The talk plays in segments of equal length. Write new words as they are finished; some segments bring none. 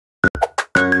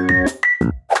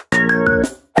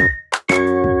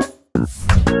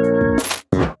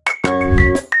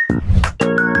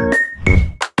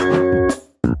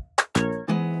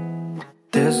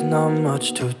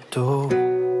much to do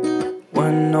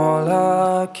when all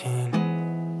I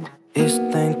can is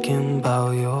thinking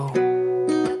about you.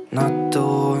 Not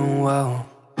doing well,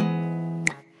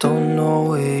 don't know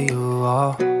where you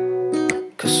are,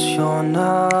 'cause you're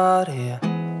not here.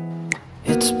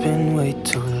 It's been way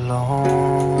too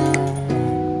long.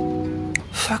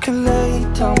 If I could lay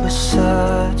down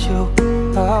beside you,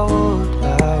 I would.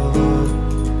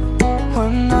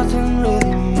 When nothing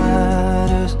really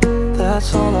matters,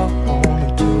 that's all I wanna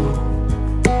do.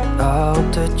 I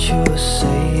hope that you are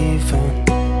safe and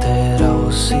that I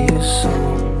will see you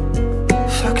soon.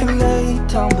 If I could lay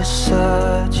down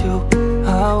beside you,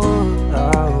 I would.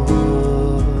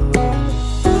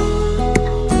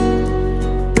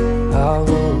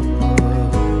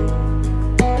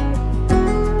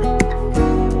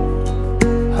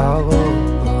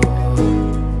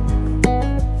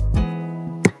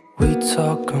 We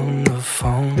talk on the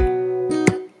phone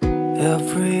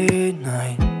every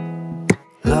night.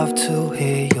 Love to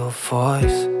hear your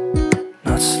voice.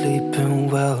 Not sleeping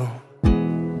well,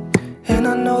 and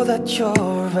I know that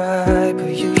you're right,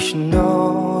 but you should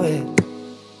know it.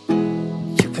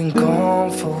 You've been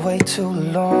gone for way too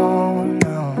long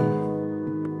now.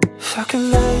 If I could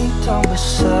lay down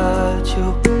beside you,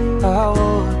 I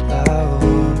would.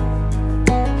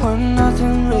 When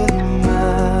nothing really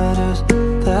matters,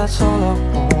 that's all I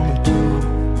wanna do.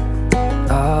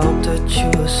 I hope that you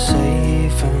are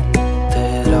safe and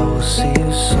that I will see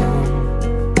you soon.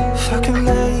 If I could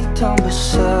lay down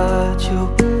beside you,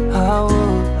 I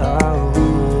would.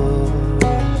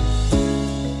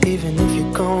 Even if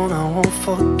you're gone, I won't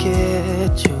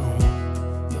forget you.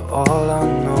 You're all I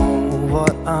know,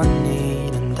 what I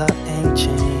need, and that ain't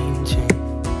changing.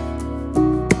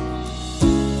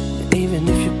 And even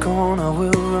if you're gone, I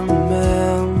will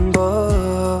remember.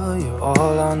 You're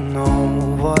all I know,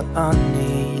 what I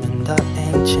need, and that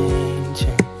ain't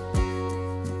changing.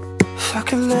 If I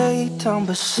could lay down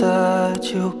beside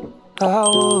you, I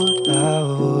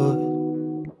would.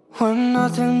 When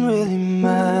nothing really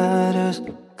matters,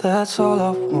 that's all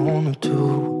I wanna do.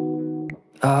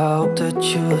 I hope that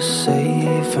you are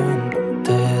safe and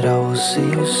that I will see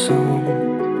you soon.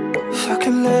 If I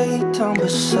could lay down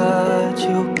beside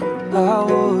you, I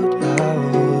would.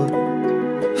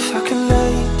 If I could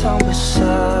lay down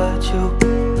beside you,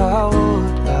 I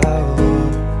would.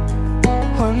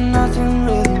 When nothing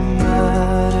really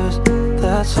matters,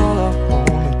 that's all I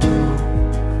wanna do.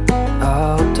 I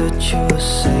hope that you are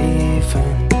safe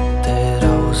and that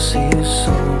I will see you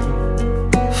soon.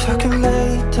 If I could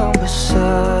lay down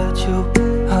beside you,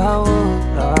 I would.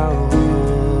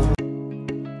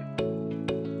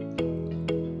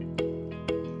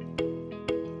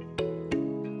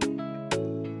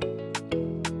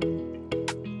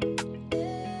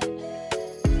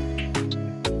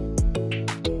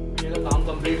 काम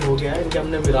complete हो गया है। इनके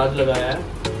हमने मिराज लगाया है,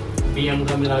 BM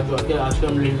का मिराज जो आके आजकल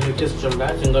हम लेटेस्ट चल रहा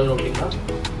है, सिंगल नोटिंग का।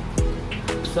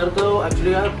 सर तो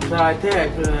एक्चुअली यार सर आए थे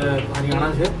हरियाणा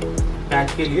से पैच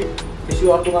के लिए, किसी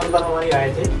और दुकान पर हमारे आए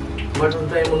थे, बट उस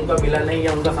टाइम उनका मिला नहीं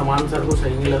या उनका सामान सर को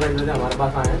सही नहीं लगा, इसलिए हमारे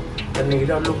पास आए हैं करने के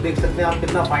लिए। और लुक देख सकते हैं आप,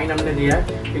 कितना फाइन हमने दिया है,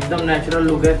 एकदम नेचुरल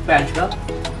लुक है पैच का।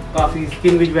 काफ़ी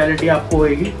स्किन विजुअलिटी आपको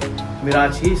होएगी,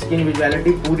 मिराज की स्किन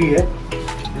विजुअलिटी पूरी है,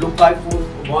 लुक का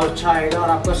बहुत अच्छा आएगा। और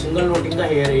आपका सिंगल नोटिंग का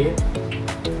हेयर है ये।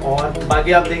 और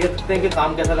बाकी आप देख सकते हैं कि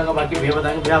काम कैसा लगा, बाकी भैया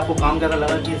बताएंगे। भैया आपको काम कैसा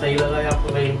लगा, कि सही लगा या आपको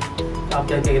सही, आप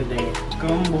क्या क्या कहते हैं?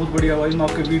 काम बहुत बढ़िया भाई, मैं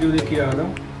आपके वीडियो देख के आया था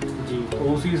जी,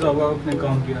 तो उसी हिसाब का आपने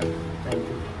काम किया है।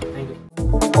 Thank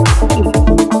you.